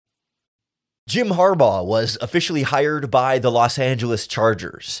Jim Harbaugh was officially hired by the Los Angeles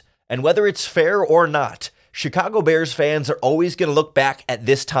Chargers. And whether it's fair or not, Chicago Bears fans are always going to look back at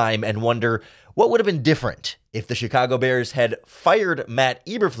this time and wonder what would have been different if the Chicago Bears had fired Matt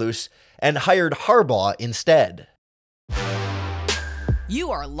Eberflus and hired Harbaugh instead. You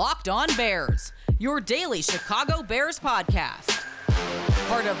are Locked On Bears, your daily Chicago Bears podcast.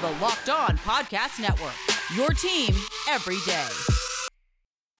 Part of the Locked On Podcast Network, your team every day.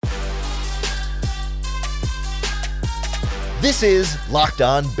 This is Locked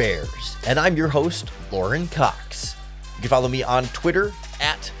On Bears, and I'm your host, Lauren Cox. You can follow me on Twitter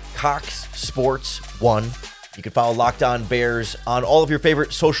at CoxSports1. You can follow Locked On Bears on all of your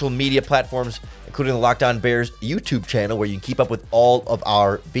favorite social media platforms, including the Locked On Bears YouTube channel, where you can keep up with all of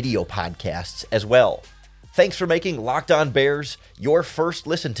our video podcasts as well. Thanks for making Locked On Bears your first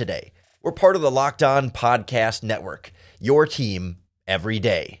listen today. We're part of the Locked On Podcast Network, your team every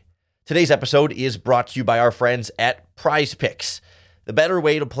day. Today's episode is brought to you by our friends at Prize Picks, the better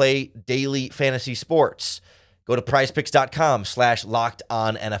way to play daily fantasy sports. Go to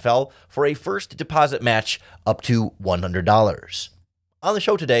prizepicks.com/lockedonnfl for a first deposit match up to $100. On the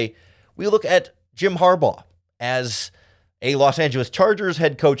show today, we look at Jim Harbaugh as a Los Angeles Chargers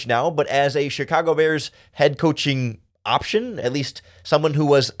head coach now, but as a Chicago Bears head coaching option, at least someone who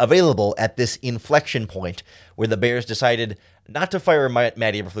was available at this inflection point where the Bears decided not to fire Matt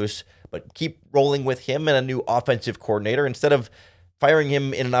Eberflus, but keep rolling with him and a new offensive coordinator instead of firing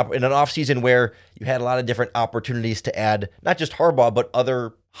him in an offseason where you had a lot of different opportunities to add not just Harbaugh, but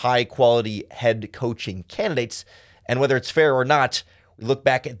other high-quality head coaching candidates. And whether it's fair or not, we look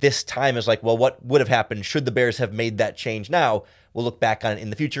back at this time as like, well, what would have happened should the Bears have made that change now? We'll look back on it in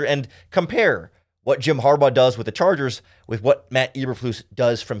the future and compare what Jim Harbaugh does with the Chargers with what Matt Eberflus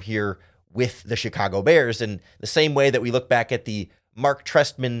does from here with the Chicago Bears, in the same way that we look back at the Mark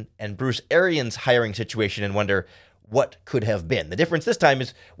Trestman and Bruce Arians hiring situation and wonder what could have been. The difference this time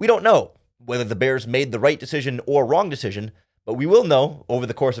is we don't know whether the Bears made the right decision or wrong decision, but we will know over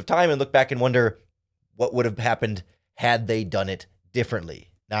the course of time and look back and wonder what would have happened had they done it differently.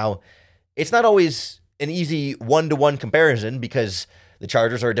 Now, it's not always an easy one-to-one comparison because the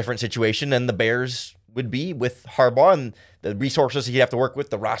Chargers are a different situation and the Bears would be with Harbaugh and the resources he'd have to work with,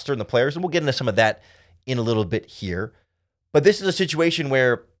 the roster and the players, and we'll get into some of that in a little bit here. But this is a situation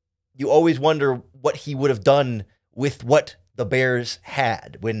where you always wonder what he would have done with what the Bears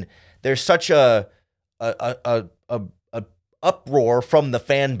had when there's such a uproar from the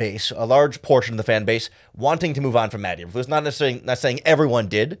fan base, a large portion of the fan base wanting to move on from Matt Eberflus. Not saying everyone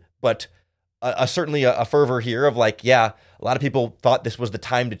did, but certainly a fervor here of like, yeah, a lot of people thought this was the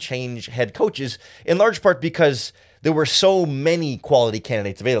time to change head coaches, in large part because there were so many quality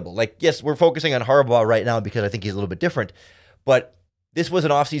candidates available. Like, yes, we're focusing on Harbaugh right now because I think he's a little bit different, but this was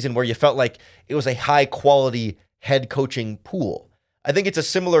an offseason where you felt like it was a high-quality head coaching pool. I think it's a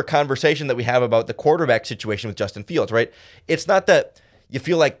similar conversation that we have about the quarterback situation with Justin Fields, right? It's not that you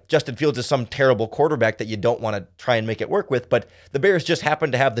feel like Justin Fields is some terrible quarterback that you don't want to try and make it work with, but the Bears just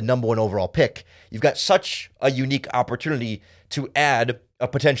happen to have the number one overall pick. You've got such a unique opportunity to add a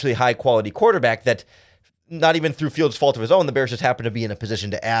potentially high-quality quarterback that not even through Fields' fault of his own, the Bears just happen to be in a position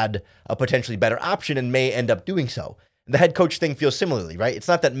to add a potentially better option and may end up doing so. The head coach thing feels similarly, right? It's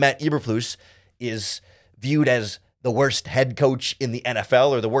not that Matt Eberflus is viewed as the worst head coach in the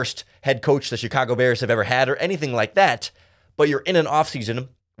NFL or the worst head coach the Chicago Bears have ever had or anything like that, but you're in an offseason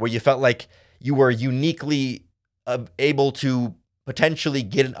where you felt like you were uniquely able to potentially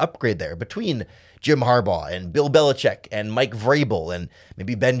get an upgrade there between Jim Harbaugh and Bill Belichick and Mike Vrabel and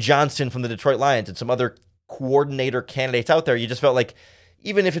maybe Ben Johnson from the Detroit Lions and some other coordinator candidates out there. You just felt like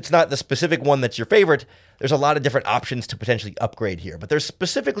even if it's not the specific one that's your favorite, there's a lot of different options to potentially upgrade here. But there's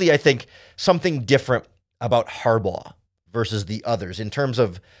specifically, I think, something different about Harbaugh versus the others in terms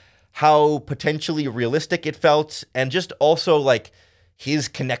of how potentially realistic it felt and just also like his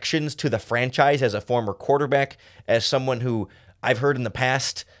connections to the franchise as a former quarterback, as someone who I've heard in the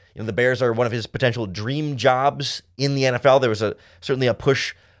past, the Bears are one of his potential dream jobs in the NFL. There was certainly a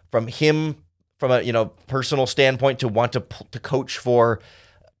push from him from a personal standpoint to want to coach for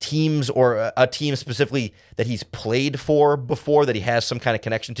teams or a team specifically that he's played for before, that he has some kind of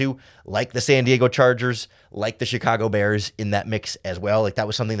connection to, like the San Diego Chargers, like the Chicago Bears in that mix as well. Like that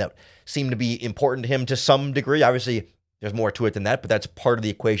was something that seemed to be important to him to some degree. Obviously, there's more to it than that, but that's part of the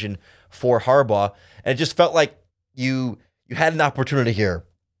equation for Harbaugh. And it just felt like you had an opportunity here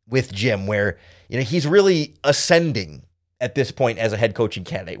with Jim where he's really ascending at this point as a head coaching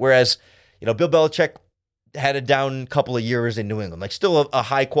candidate. Whereas, Bill Belichick had a down couple of years in New England, like still a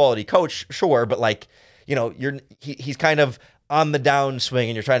high quality coach, sure, but like, he's kind of on the downswing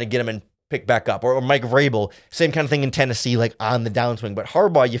and you're trying to get him in pick back up, or Mike Vrabel, same kind of thing in Tennessee, like on the downswing. But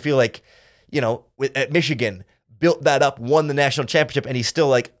Harbaugh, you feel like, at Michigan, built that up, won the national championship, and he's still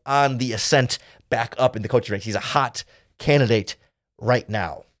like on the ascent back up in the coaching ranks. He's a hot candidate right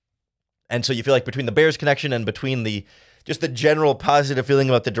now. And so you feel like between the Bears connection and between the general positive feeling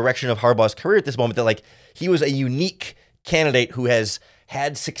about the direction of Harbaugh's career at this moment, that like he was a unique candidate who has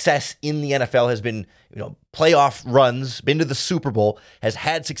had success in the NFL, has been, playoff runs, been to the Super Bowl, has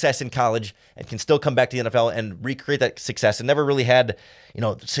had success in college, and can still come back to the NFL and recreate that success, and never really had,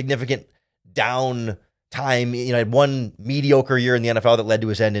 significant down time. Had one mediocre year in the NFL that led to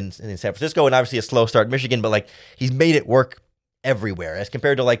his end in San Francisco, and obviously a slow start in Michigan, but like he's made it work everywhere. As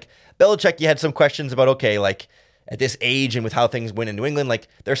compared to like Belichick, you had some questions about, okay, like at this age and with how things went in New England, like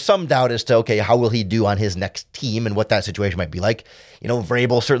there's some doubt as to, okay, how will he do on his next team and what that situation might be like.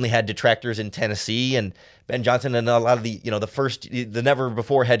 Vrabel certainly had detractors in Tennessee, and Ben Johnson and a lot of the, the never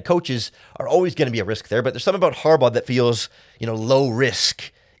before head coaches are always going to be a risk there. But there's something about Harbaugh that feels, low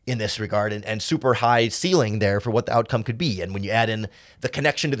risk in this regard and super high ceiling there for what the outcome could be. And when you add in the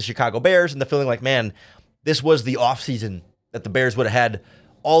connection to the Chicago Bears and the feeling like, man, this was the offseason that the Bears would have had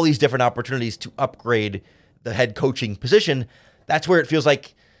all these different opportunities to upgrade the head coaching position, that's where it feels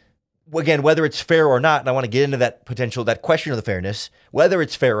like, again, whether it's fair or not, and I want to get into that question of the fairness, whether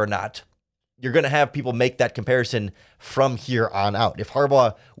it's fair or not, you're going to have people make that comparison from here on out. If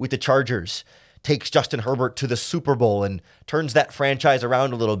Harbaugh with the Chargers takes Justin Herbert to the Super Bowl and turns that franchise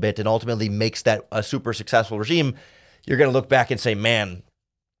around a little bit and ultimately makes that a super successful regime, you're going to look back and say, man,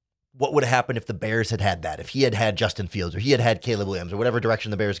 what would have happened if the Bears had had that? If he had had Justin Fields, or he had Caleb Williams, or whatever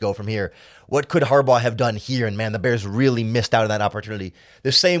direction the Bears go from here, what could Harbaugh have done here? And man, the Bears really missed out on that opportunity.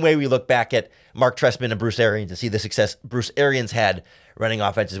 The same way we look back at Mark Trestman and Bruce Arians and see the success Bruce Arians had running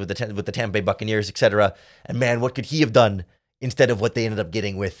offenses with the Tampa Bay Buccaneers, etc. And man, what could he have done instead of what they ended up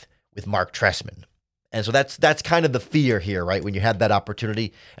getting with Mark Trestman? And so that's kind of the fear here, right? When you had that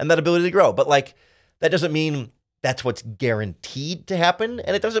opportunity and that ability to grow. But like, that doesn't mean that's what's guaranteed to happen.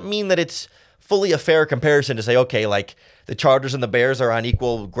 And it doesn't mean that it's fully a fair comparison to say, okay, like the Chargers and the Bears are on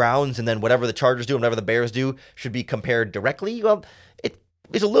equal grounds, and then whatever the Chargers do and whatever the Bears do should be compared directly. Well, it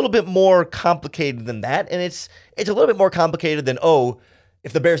is a little bit more complicated than that. And it's a little bit more complicated than,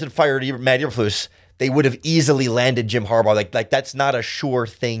 if the Bears had fired Matt Eberflus, they would have easily landed Jim Harbaugh. Like that's not a sure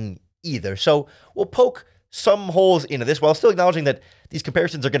thing either. So we'll poke some holes into this while still acknowledging that these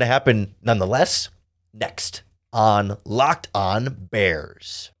comparisons are going to happen nonetheless next on Locked On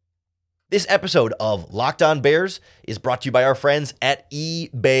Bears. This episode of Locked On Bears is brought to you by our friends at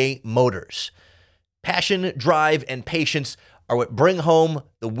eBay Motors. Passion, drive, and patience are what bring home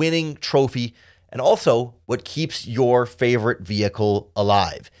the winning trophy and also what keeps your favorite vehicle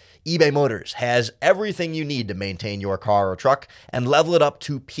alive. eBay Motors has everything you need to maintain your car or truck and level it up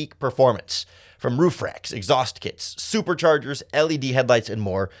to peak performance. From roof racks, exhaust kits, superchargers, LED headlights, and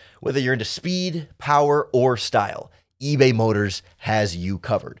more, whether you're into speed, power, or style, eBay Motors has you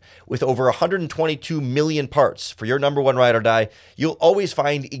covered. With over 122 million parts for your number one ride or die, you'll always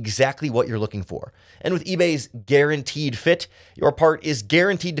find exactly what you're looking for. And with eBay's Guaranteed Fit, your part is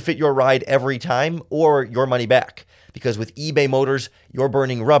guaranteed to fit your ride every time or your money back. Because with eBay Motors, you're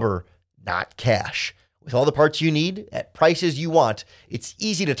burning rubber, not cash. With all the parts you need, at prices you want, it's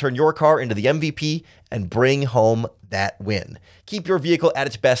easy to turn your car into the MVP and bring home that win. Keep your vehicle at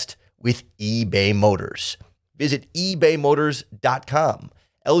its best with eBay Motors. Visit ebaymotors.com.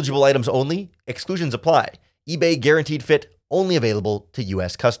 Eligible items only. Exclusions apply. eBay Guaranteed Fit only available to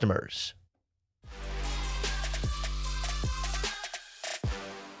U.S. customers.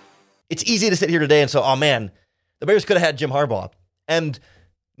 It's easy to sit here today and say, oh man, the Bears could have had Jim Harbaugh. And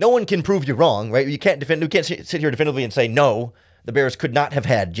no one can prove you wrong, right? You can't sit here definitively and say, no, the Bears could not have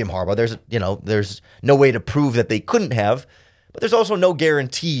had Jim Harbaugh. There's no way to prove that they couldn't have, but there's also no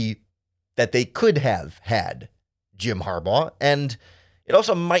guarantee that they could have had Jim Harbaugh. And it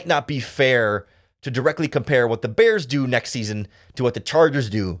also might not be fair to directly compare what the Bears do next season to what the Chargers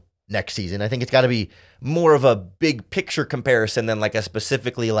do next season. I think it's got to be more of a big picture comparison than like a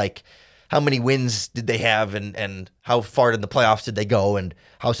specifically like, how many wins did they have and how far in the playoffs did they go and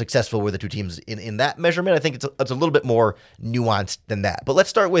how successful were the two teams in that measurement? I think it's a little bit more nuanced than that. But let's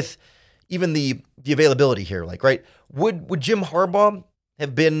start with even the availability here. Like, right, would Jim Harbaugh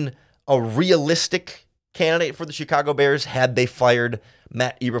have been a realistic candidate for the Chicago Bears had they fired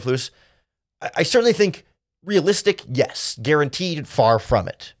Matt Eberflus? I certainly think realistic, yes. Guaranteed, far from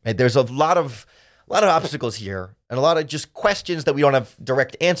it. Right? There's a lot of obstacles here and a lot of just questions that we don't have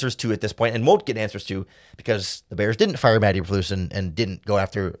direct answers to at this point and won't get answers to because the Bears didn't fire Matt Eberflus and didn't go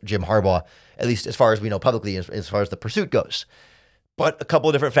after Jim Harbaugh, at least as far as we know publicly, as far as the pursuit goes. but a couple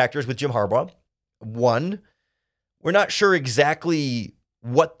of different factors with Jim Harbaugh. One, we're not sure exactly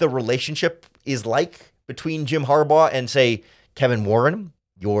what the relationship is like between Jim Harbaugh and, say, Kevin Warren,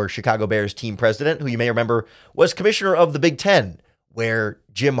 your Chicago Bears team president, who you may remember was commissioner of the Big Ten, where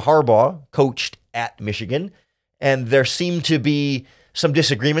Jim Harbaugh coached at Michigan. And there seemed to be some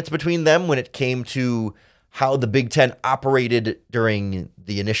disagreements between them when it came to how the Big Ten operated during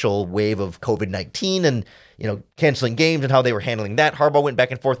the initial wave of COVID-19 and, canceling games and how they were handling that. Harbaugh went back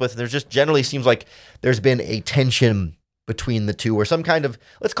and forth with, and there's just generally seems like there's been a tension between the two, or some kind of,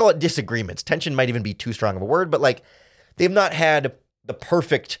 let's call it disagreements. Tension might even be too strong of a word, but like they've not had the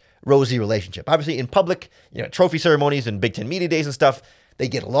perfect rosy relationship. Obviously in public, trophy ceremonies and Big Ten media days and stuff, they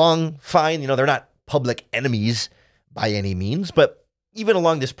get along fine. They're not public enemies by any means, but even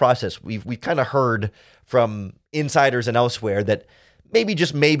along this process, we've kind of heard from insiders and elsewhere that maybe,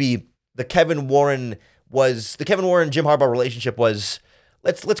 just maybe, the Kevin Warren Jim Harbaugh relationship was,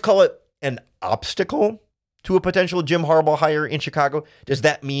 let's call it an obstacle to a potential Jim Harbaugh hire in Chicago. Does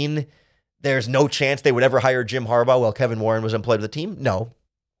that mean there's no chance they would ever hire Jim Harbaugh while Kevin Warren was employed with the team? No.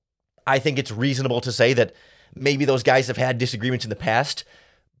 I think it's reasonable to say that maybe those guys have had disagreements in the past,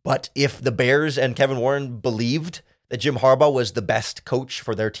 but if the Bears and Kevin Warren believed that Jim Harbaugh was the best coach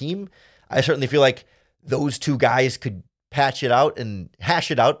for their team, I certainly feel like those two guys could patch it out and hash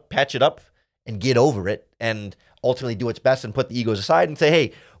it out, patch it up, and get over it, and ultimately do what's best and put the egos aside and say,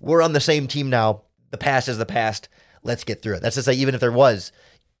 hey, we're on the same team now. The past is the past. Let's get through it. That's to say, even if there was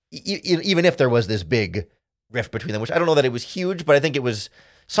this big rift between them, which I don't know that it was huge, but I think it was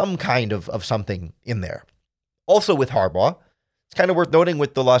some kind of something in there. Also with Harbaugh, it's kind of worth noting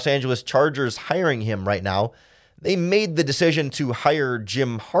with the Los Angeles Chargers hiring him right now, they made the decision to hire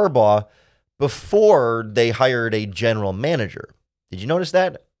Jim Harbaugh before they hired a general manager. Did you notice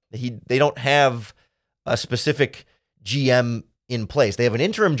that? They don't have a specific GM in place. They have an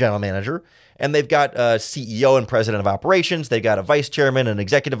interim general manager, and they've got a CEO and president of operations. They've got a vice chairman, an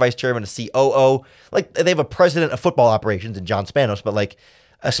executive vice chairman, a COO. Like, they have a president of football operations in John Spanos, but like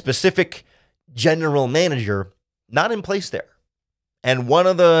a specific general manager not in place there. And one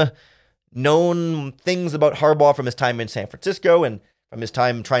of the known things about Harbaugh from his time in San Francisco and from his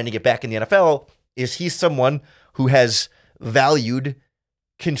time trying to get back in the NFL is he's someone who has valued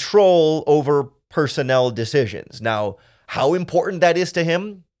control over personnel decisions. Now, how important that is to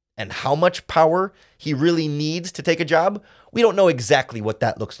him and how much power he really needs to take a job, we don't know exactly what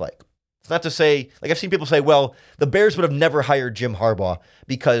that looks like. It's not to say, like I've seen people say, well, the Bears would have never hired Jim Harbaugh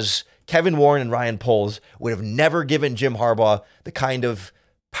because Kevin Warren and Ryan Poles would have never given Jim Harbaugh the kind of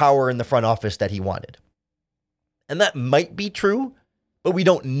power in the front office that he wanted. And that might be true, but we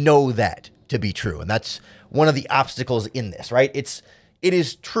don't know that to be true. And that's one of the obstacles in this, right? It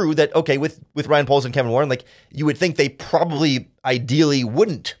is true that, okay, with Ryan Poles and Kevin Warren, like you would think they probably ideally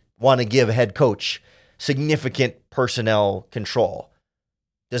wouldn't want to give a head coach significant personnel control.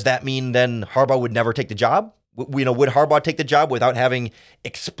 Does that mean then Harbaugh would never take the job? Would Harbaugh take the job without having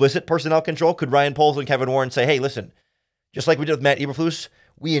explicit personnel control? Could Ryan Poles and Kevin Warren say, hey, listen, just like we did with Matt Eberflus,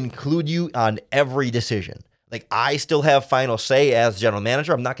 we include you on every decision. Like, I still have final say as general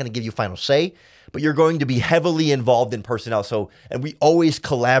manager. I'm not going to give you final say, but you're going to be heavily involved in personnel. And we always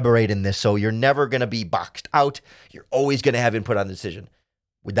collaborate in this. So you're never going to be boxed out. You're always going to have input on the decision.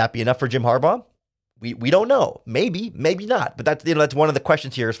 Would that be enough for Jim Harbaugh? We don't know. Maybe not. But that's one of the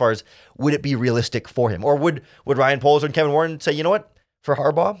questions here as far as would it be realistic for him? Or would Ryan Poles and Kevin Warren say, you know what, for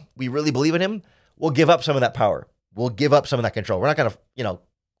Harbaugh, we really believe in him. We'll give up some of that power. We'll give up some of that control. We're not going to,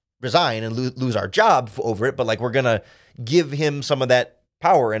 resign and lose our job over it, but like we're going to give him some of that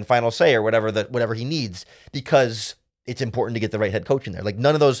power and final say or whatever he needs because it's important to get the right head coach in there. Like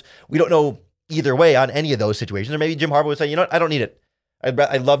none of those, we don't know either way on any of those situations. Or maybe Jim Harbaugh would say, you know what, I don't need it.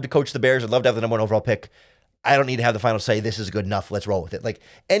 I'd love to coach the Bears. I'd love to have the number one overall pick. I don't need to have the final say. This is good enough. Let's roll with it. Like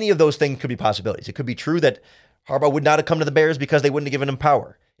any of those things could be possibilities. It could be true that Harbaugh would not have come to the Bears because they wouldn't have given him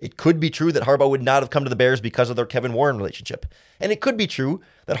power. It could be true that Harbaugh would not have come to the Bears because of their Kevin Warren relationship. And it could be true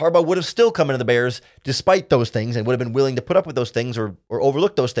that Harbaugh would have still come into the Bears despite those things and would have been willing to put up with those things or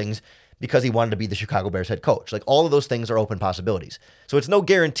overlook those things because he wanted to be the Chicago Bears head coach. Like all of those things are open possibilities. So it's no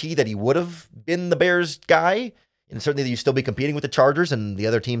guarantee that he would have been the Bears guy, and certainly that you'd still be competing with the Chargers and the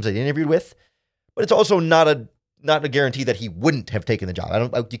other teams that he interviewed with. But it's also not a guarantee that he wouldn't have taken the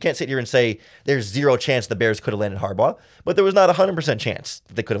job. You can't sit here and say there's zero chance the Bears could have landed Harbaugh, but there was not 100% chance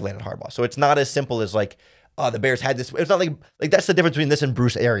that they could have landed Harbaugh. So it's not as simple as like, the Bears had this. It's not like that's the difference between this and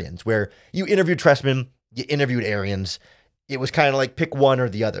Bruce Arians, where you interviewed Trestman, you interviewed Arians. It was kind of like pick one or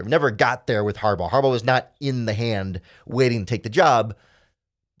the other. Never got there with Harbaugh. Harbaugh was not in the hand waiting to take the job,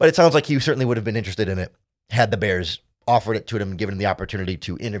 but it sounds like he certainly would have been interested in it had the Bears offered it to him and given him the opportunity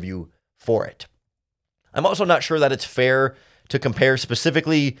to interview for it. I'm also not sure that it's fair to compare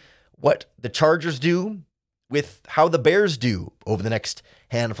specifically what the Chargers do with how the Bears do over the next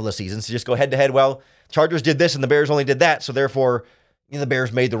handful of seasons. To just go head to head, well, Chargers did this and the Bears only did that, so therefore the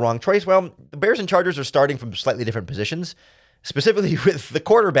Bears made the wrong choice. Well, the Bears and Chargers are starting from slightly different positions, specifically with the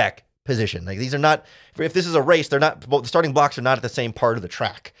quarterback position. Like, these are not, if this is a race, they're not, both the starting blocks are not at the same part of the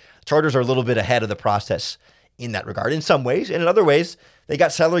track. Chargers are a little bit ahead of the process in that regard in some ways, and in other ways, they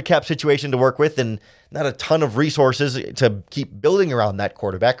got salary cap situation to work with and not a ton of resources to keep building around that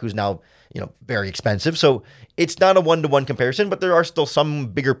quarterback who's now, very expensive. So it's not a one-to-one comparison, but there are still some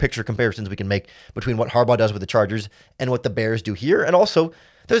bigger picture comparisons we can make between what Harbaugh does with the Chargers and what the Bears do here. And also,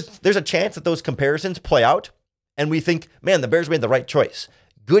 there's a chance that those comparisons play out and we think, man, the Bears made the right choice.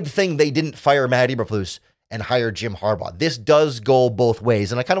 Good thing they didn't fire Matt Eberflus and hire Jim Harbaugh. This does go both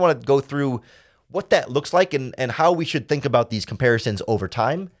ways. And I kind of want to go through what that looks like and how we should think about these comparisons over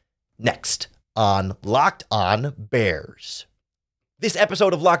time next on Locked On Bears. This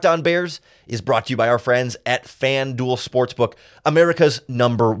episode of Locked On Bears is brought to you by our friends at FanDuel Sportsbook, America's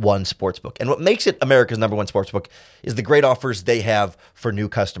 #1 sportsbook. And what makes it America's #1 sportsbook is the great offers they have for new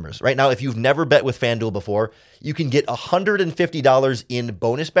customers. Right now, if you've never bet with FanDuel before, you can get $150 in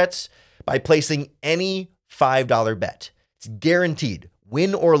bonus bets by placing any $5 bet. It's guaranteed.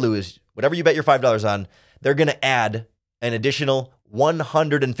 Win or lose, whatever you bet your $5 on, they're going to add an additional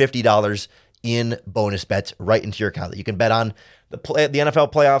 $150 in bonus bets right into your account that you can bet on the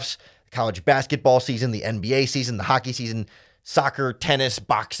NFL playoffs, college basketball season, the NBA season, the hockey season, soccer, tennis,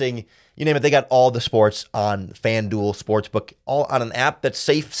 boxing, you name it. They got all the sports on FanDuel Sportsbook, all on an app that's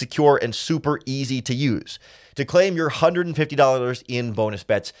safe, secure, and super easy to use. To claim your $150 in bonus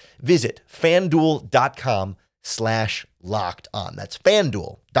bets, visit FanDuel.com/LockedOn. That's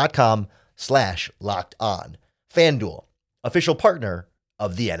FanDuel.com/LockedOn. FanDuel, official partner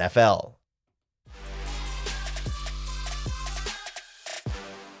of the NFL.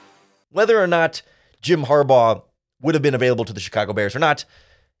 Whether or not Jim Harbaugh would have been available to the Chicago Bears or not,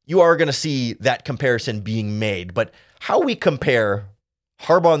 you are going to see that comparison being made. But how we compare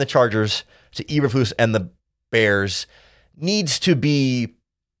Harbaugh and the Chargers to Eberflus and the Bears needs to be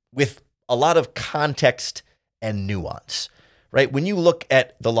with a lot of context and nuance, right? When you look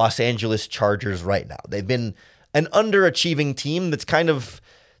at the Los Angeles Chargers right now, they've been an underachieving team that's kind of,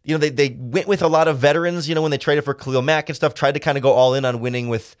 they went with a lot of veterans, when they traded for Khalil Mack and stuff, tried to kind of go all in on winning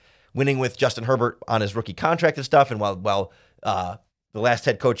with Justin Herbert on his rookie contract and stuff. And while the last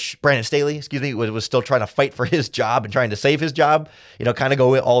head coach, Brandon Staley, was still trying to fight for his job and trying to save his job, kind of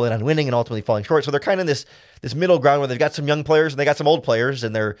go all in on winning and ultimately falling short. So they're kind of this middle ground where they've got some young players and they got some old players,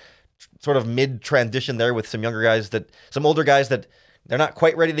 and they're sort of mid-transition there with some older guys that they're not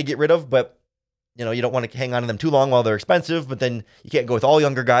quite ready to get rid of, but you don't want to hang on to them too long while they're expensive, but then you can't go with all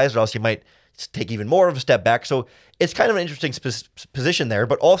younger guys or else you might take even more of a step back. So it's kind of an interesting position there,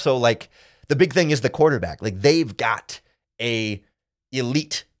 but also like the big thing is the quarterback. Like, they've got a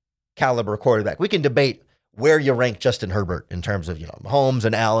elite caliber quarterback. We can debate where you rank Justin Herbert in terms of, Mahomes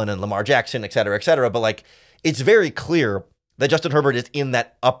and Allen and Lamar Jackson, et cetera, but like, it's very clear that Justin Herbert is in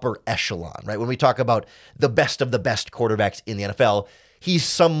that upper echelon, right? When we talk about the best of the best quarterbacks in the NFL, he's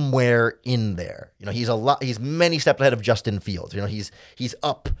somewhere in there. He's many steps ahead of Justin Fields. He's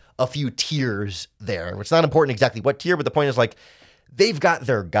up a few tiers there. It's not important exactly what tier, but the point is, like, they've got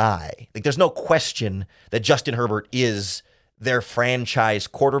their guy. Like, there's no question that Justin Herbert is their franchise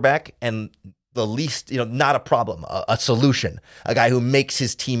quarterback and the least, not a problem, a solution, a guy who makes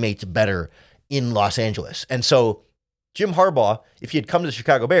his teammates better in Los Angeles. And so Jim Harbaugh, if he had come to the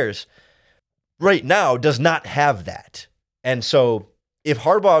Chicago Bears right now, does not have that. And so if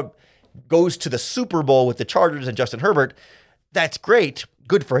Harbaugh goes to the Super Bowl with the Chargers and Justin Herbert, that's great.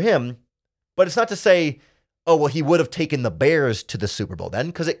 Good for him. But it's not to say, oh, well, he would have taken the Bears to the Super Bowl then,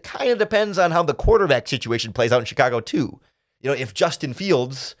 because it kind of depends on how the quarterback situation plays out in Chicago too. If Justin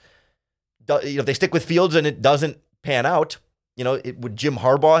Fields, if they stick with Fields and it doesn't pan out, would Jim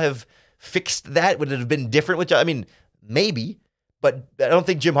Harbaugh have fixed that? Would it have been different with, maybe, but I don't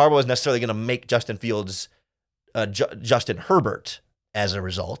think Jim Harbaugh is necessarily going to make Justin Fields Justin Herbert as a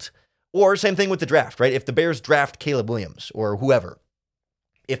result. Or same thing with the draft, right? If the Bears draft Caleb Williams or whoever,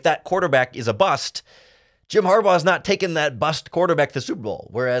 if that quarterback is a bust, Jim Harbaugh is not taking that bust quarterback to the Super Bowl.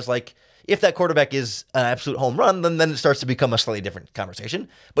 Whereas, like, if that quarterback is an absolute home run, then it starts to become a slightly different conversation.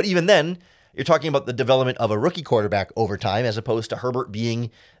 But even then, you're talking about the development of a rookie quarterback over time, as opposed to Herbert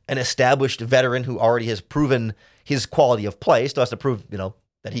being an established veteran who already has proven his quality of play. Still has to prove,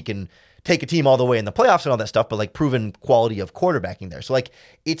 that he can take a team all the way in the playoffs and all that stuff, but like proven quality of quarterbacking there. So like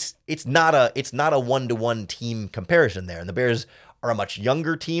it's not a 1-to-1 team comparison there. And the Bears are a much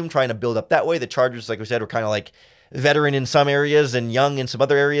younger team trying to build up that way. The Chargers, like we said, were kind of like veteran in some areas and young in some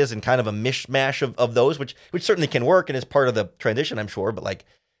other areas, and kind of a mishmash of those, which certainly can work and is part of the transition, I'm sure. But like,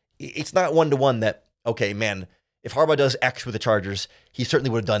 it's not 1-to-1 that, okay, man, if Harbaugh does X with the Chargers, he certainly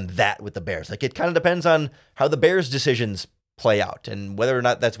would have done that with the Bears. Like, it kind of depends on how the Bears' decisions play out and whether or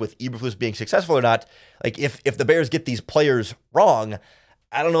not that's with Eberflus being successful or not. Like, if the Bears get these players wrong,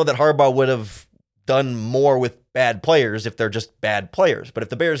 I don't know that Harbaugh would have done more with bad players if they're just bad players. But if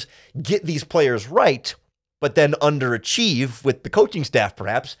the Bears get these players right, but then underachieve with the coaching staff,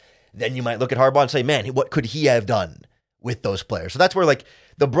 perhaps, then you might look at Harbaugh and say, man, what could he have done with those players? So that's where, like,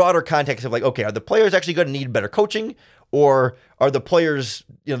 the broader context of, like, okay, are the players actually going to need better coaching, or are the players,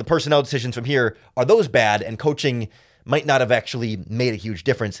 the personnel decisions from here, are those bad, and coaching might not have actually made a huge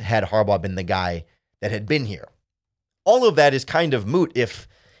difference had Harbaugh been the guy that had been here? All of that is kind of moot if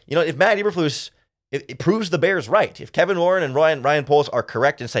Matt Eberflus, it proves the Bears right. If Kevin Warren and Ryan Poles are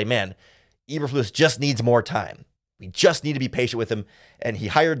correct and say, man, Eberflus just needs more time. We just need to be patient with him. And he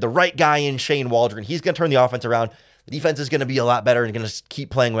hired the right guy in Shane Waldron. He's going to turn the offense around. The defense is going to be a lot better and going to keep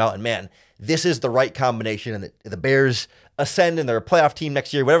playing well. And man, this is the right combination. And the Bears ascend and they're a playoff team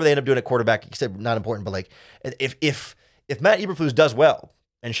next year. Whatever they end up doing at quarterback, you said not important, but like if Matt Eberflus does well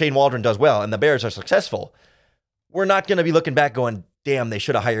and Shane Waldron does well and the Bears are successful, we're not going to be looking back going, damn, they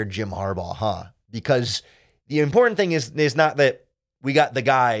should have hired Jim Harbaugh, huh? Because the important thing is not that we got the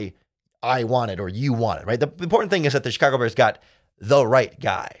guy I wanted or you wanted, right? The important thing is that the Chicago Bears got the right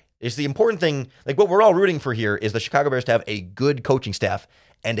guy. It's the important thing, like what we're all rooting for here is the Chicago Bears to have a good coaching staff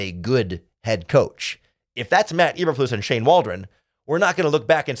and a good head coach. If that's Matt Eberflus and Shane Waldron, we're not going to look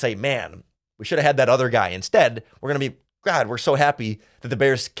back and say, man, we should have had that other guy. Instead, we're going to be, God, we're so happy that the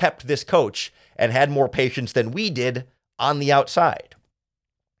Bears kept this coach and had more patience than we did on the outside.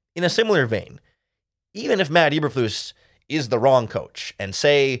 In a similar vein, even if Matt Eberflus is the wrong coach and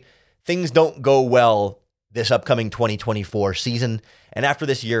say things don't go well this upcoming 2024 season, and after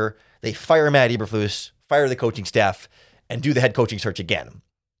this year, they fire Matt Eberflus, fire the coaching staff, and do the head coaching search again.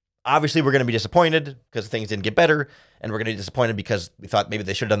 Obviously, we're going to be disappointed because things didn't get better, and we're going to be disappointed because we thought maybe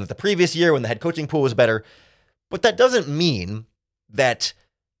they should have done it the previous year when the head coaching pool was better. But that doesn't mean that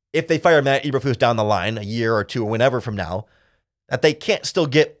if they fire Matt Eberflus down the line, a year or two or whenever from now, that they can't still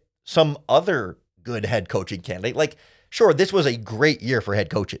get some other good head coaching candidate. Like, sure, this was a great year for head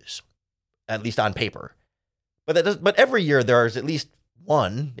coaches, at least on paper. But every year there is at least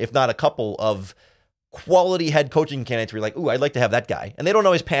one, if not a couple, of quality head coaching candidates where you're like, ooh, I'd like to have that guy. And they don't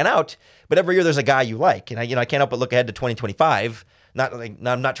always pan out, but every year there's a guy you like. And I can't help but look ahead to 2025. I'm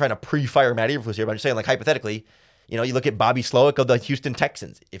not trying to pre-fire Matt Eberflus here, but I'm just saying, like, hypothetically, you look at Bobby Slowick of the Houston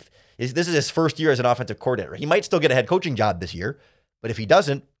Texans. If this is his first year as an offensive coordinator, he might still get a head coaching job this year, but if he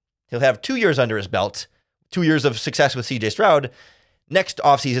doesn't, he'll have 2 years under his belt, 2 years of success with CJ Stroud. Next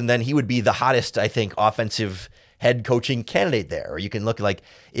offseason, then he would be the hottest, I think, offensive head coaching candidate there. Or you can look like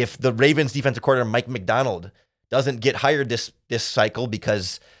if the Ravens defensive coordinator Mike McDonald doesn't get hired this cycle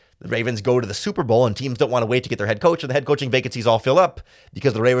because the Ravens go to the Super Bowl and teams don't want to wait to get their head coach, and the head coaching vacancies all fill up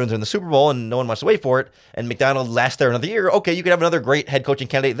because the Ravens are in the Super Bowl and no one wants to wait for it, and McDonald lasts there another year, okay, you could have another great head coaching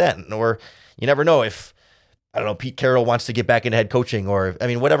candidate then. Or you never know if, I don't know, Pete Carroll wants to get back into head coaching, or,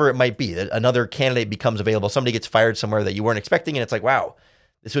 whatever it might be. Another candidate becomes available. Somebody gets fired somewhere that you weren't expecting, and it's like, wow,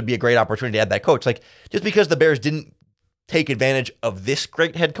 this would be a great opportunity to add that coach. Like, just because the Bears didn't take advantage of this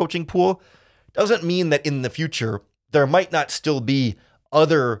great head coaching pool doesn't mean that in the future there might not still be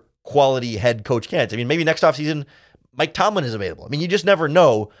other quality head coach candidates. Maybe next offseason, Mike Tomlin is available. You just never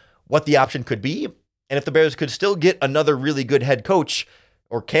know what the option could be. And if the Bears could still get another really good head coach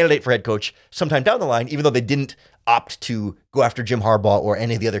or candidate for head coach sometime down the line, even though they didn't opt to go after Jim Harbaugh or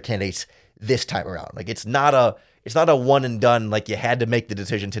any of the other candidates this time around. Like, it's not a one and done, like you had to make the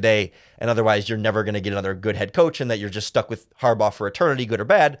decision today and otherwise you're never going to get another good head coach and that you're just stuck with Harbaugh for eternity, good or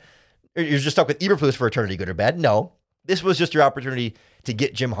bad. Or you're just stuck with Eberflus for eternity, good or bad. No, this was just your opportunity to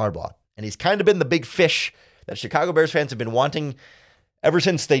get Jim Harbaugh. And he's kind of been the big fish that Chicago Bears fans have been wanting ever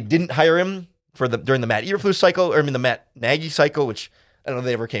since they didn't hire him during the Matt Eberflus cycle, or the Matt Nagy cycle, which I don't know if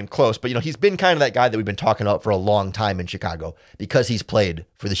they ever came close, but he's been kind of that guy that we've been talking about for a long time in Chicago because he's played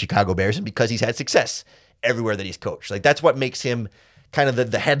for the Chicago Bears and because he's had success everywhere that he's coached. Like, that's what makes him kind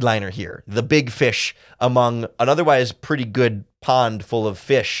of the headliner here, the big fish among an otherwise pretty good pond full of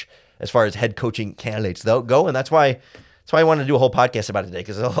fish as far as head coaching candidates go. And that's why I wanted to do a whole podcast about it today,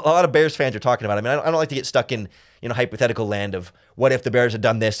 because a lot of Bears fans are talking about it. I don't like to get stuck in hypothetical land of what if the Bears had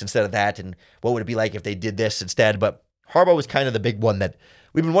done this instead of that, and what would it be like if they did this instead. But Harbaugh was kind of the big one that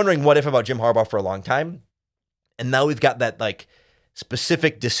we've been wondering what if about Jim Harbaugh for a long time. And now we've got that like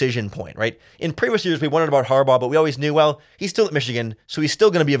specific decision point, right? In previous years, we wondered about Harbaugh, but we always knew, well, he's still at Michigan, so he's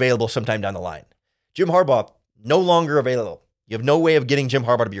still going to be available sometime down the line. Jim Harbaugh, no longer available. You have no way of getting Jim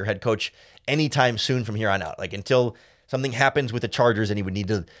Harbaugh to be your head coach anytime soon from here on out. Like until something happens with the Chargers and he would need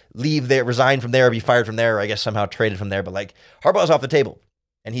to leave there, resign from there, or be fired from there, or I guess somehow traded from there. But like Harbaugh's off the table.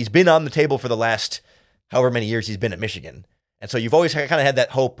 And he's been on the table for the last however many years he's been at Michigan. And so you've always kind of had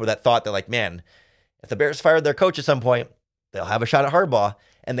that hope or that thought that like, man, if the Bears fired their coach at some point, they'll have a shot at Harbaugh.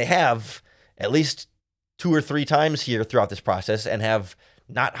 And they have at least 2 or 3 times here throughout this process and have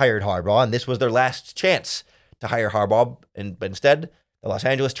not hired Harbaugh. And this was their last chance to hire Harbaugh. But instead, the Los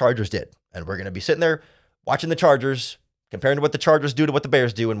Angeles Chargers did. And we're going to be sitting there watching the Chargers, comparing to what the Chargers do to what the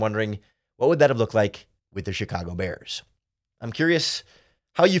Bears do, and wondering what would that have looked like with the Chicago Bears. I'm curious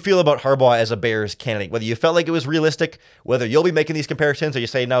how you feel about Harbaugh as a Bears candidate, whether you felt like it was realistic, whether you'll be making these comparisons, or you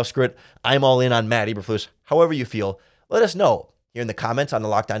say, no, screw it, I'm all in on Matt Eberflus. However you feel, let us know here in the comments on the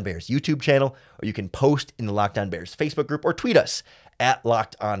Locked On Bears YouTube channel, or you can post in the Locked On Bears Facebook group, or tweet us at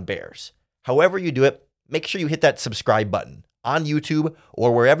Locked On Bears. However you do it, make sure you hit that subscribe button on YouTube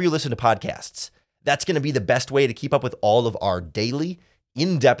or wherever you listen to podcasts. That's going to be the best way to keep up with all of our daily,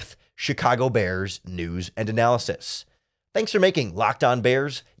 in-depth Chicago Bears news and analysis. Thanks for making Locked On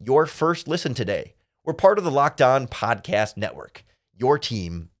Bears your first listen today. We're part of the Locked On Podcast Network, your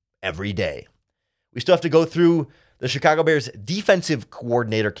team every day. We still have to go through the Chicago Bears defensive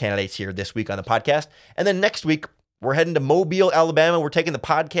coordinator candidates here this week on the podcast. And then next week, we're heading to Mobile, Alabama. We're taking the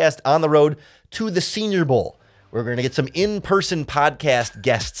podcast on the road to the Senior Bowl. We're going to get some in-person podcast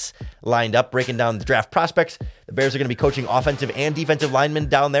guests lined up, breaking down the draft prospects. The Bears are going to be coaching offensive and defensive linemen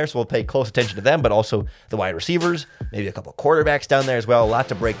down there, so we'll pay close attention to them, but also the wide receivers, maybe a couple quarterbacks down there as well. A lot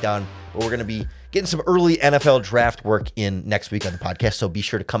to break down, but we're going to be getting some early NFL draft work in next week on the podcast, so be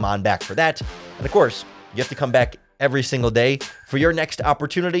sure to come on back for that. And of course, you have to come back every single day for your next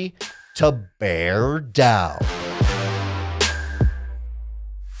opportunity to bear down.